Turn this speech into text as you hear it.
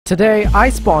Today, I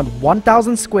spawned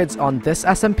 1,000 squids on this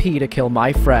SMP to kill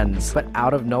my friends. But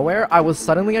out of nowhere, I was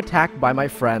suddenly attacked by my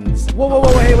friends. Whoa,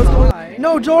 hey, what's going on?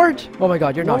 No, George! Oh my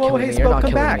god, you're not killing me, you're not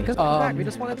killing me. Come back, we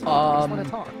just want to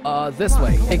talk. This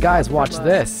way. Hey guys, watch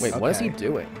this. Wait, what is he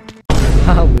doing?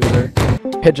 Haha, loser.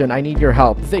 Pigeon, I need your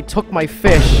help. They took my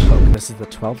fish. Oh, this is the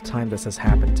 12th time this has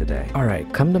happened today.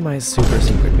 Alright, come to my super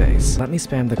secret base. Let me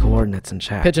spam the coordinates in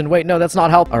chat. Pigeon, wait, no, that's not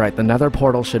help. Alright, the nether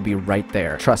portal should be right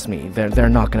there. Trust me, they're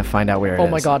not gonna find out where it is. Oh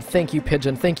my god, thank you,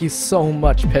 Pigeon. Thank you so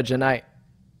much, Pigeon.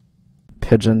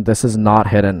 Pigeon, this is not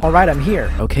hidden. Alright, I'm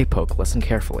here. Okay, Poke, listen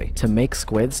carefully. To make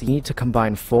squids, you need to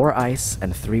combine 4 ice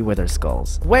and 3 wither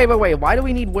skulls. Wait, why do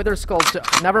we need wither skulls to—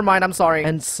 Never mind, I'm sorry.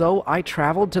 And so, I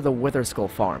traveled to the wither skull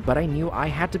farm, but I knew I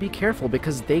had to be careful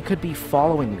because they could be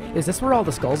following me. Is this where all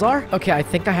the skulls are? Okay, I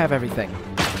think I have everything.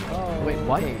 Oh, wait,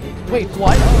 what? Wait,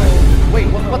 what? Wait,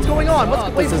 what's going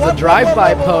on? This is a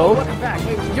drive-by, Poke.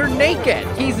 You're naked!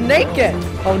 He's naked!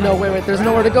 Oh no, wait, there's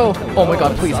nowhere to go. Oh my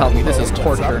god, please help me, this is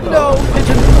torture. No,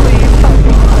 Pigeon, please help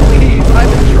me, please, I'm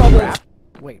in trouble.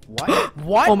 Wait, what?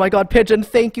 What? Oh my god, Pigeon,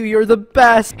 thank you, you're the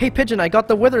best. Hey, Pigeon, I got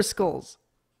the wither skulls.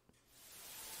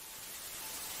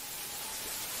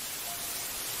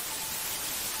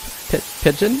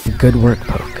 Pigeon? Good work,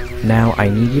 Poke. Now, I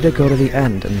need you to go to the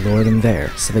end and lure them there,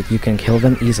 so that you can kill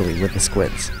them easily with the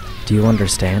squids. Do you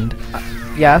understand?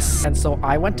 Yes. And so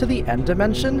I went to the end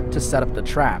dimension to set up the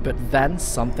trap, but then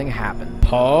something happened.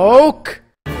 Poke!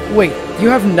 Wait, you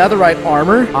have netherite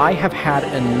armor? I have had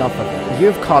enough of it.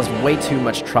 You have caused way too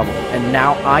much trouble, and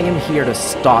now I am here to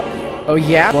stop you. Oh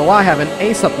yeah? Well, I have an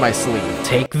ace up my sleeve.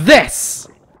 Take this!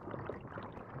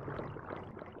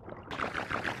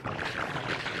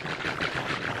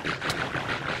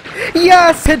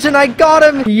 Yes! Pigeon, I got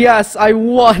him! Yes, I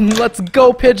won! Let's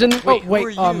go, Pigeon! Wait, who are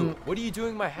you? What are you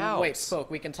doing in my house? Wait,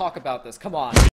 Spoke, we can talk about this. Come on.